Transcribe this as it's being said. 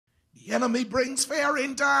The enemy brings fear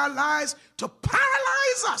into our lives to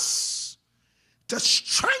paralyze us, to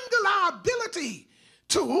strangle our ability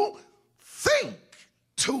to think,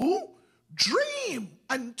 to dream,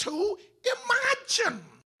 and to imagine.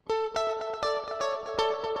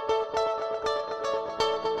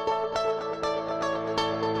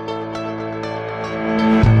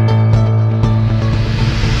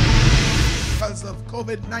 Because of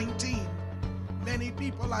COVID-19, many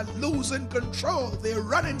people are losing control. They're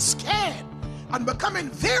running scared and becoming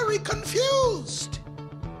very confused.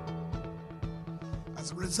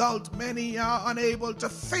 As a result, many are unable to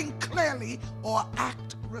think clearly or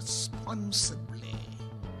act responsibly.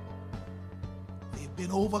 They've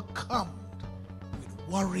been overcome with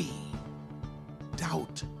worry,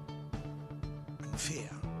 doubt, and fear.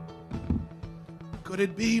 Could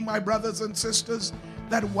it be, my brothers and sisters,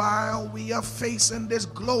 that while we are facing this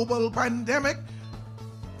global pandemic,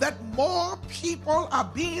 that more people are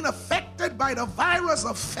being affected by the virus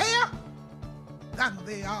of fear than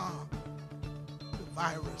they are the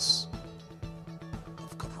virus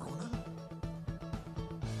of corona?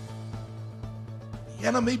 The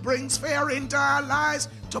enemy brings fear into our lives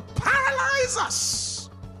to paralyze us,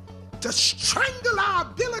 to strangle our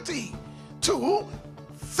ability to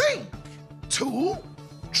think, to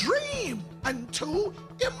dream, and to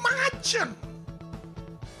imagine.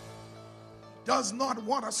 Does not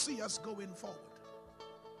want to see us going forward.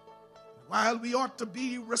 While we ought to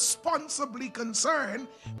be responsibly concerned,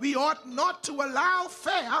 we ought not to allow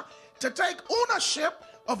fear to take ownership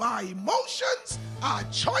of our emotions, our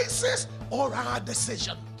choices, or our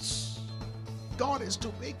decisions. God is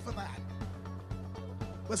too big for that.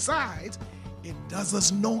 Besides, it does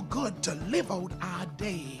us no good to live out our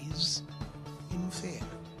days in fear.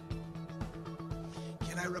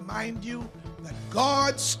 Can I remind you that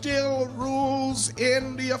God still rules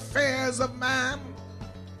in the affairs of man?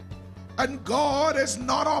 And God is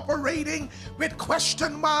not operating with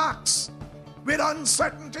question marks, with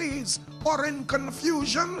uncertainties, or in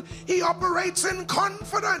confusion. He operates in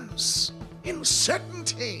confidence, in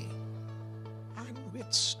certainty, and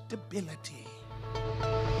with stability.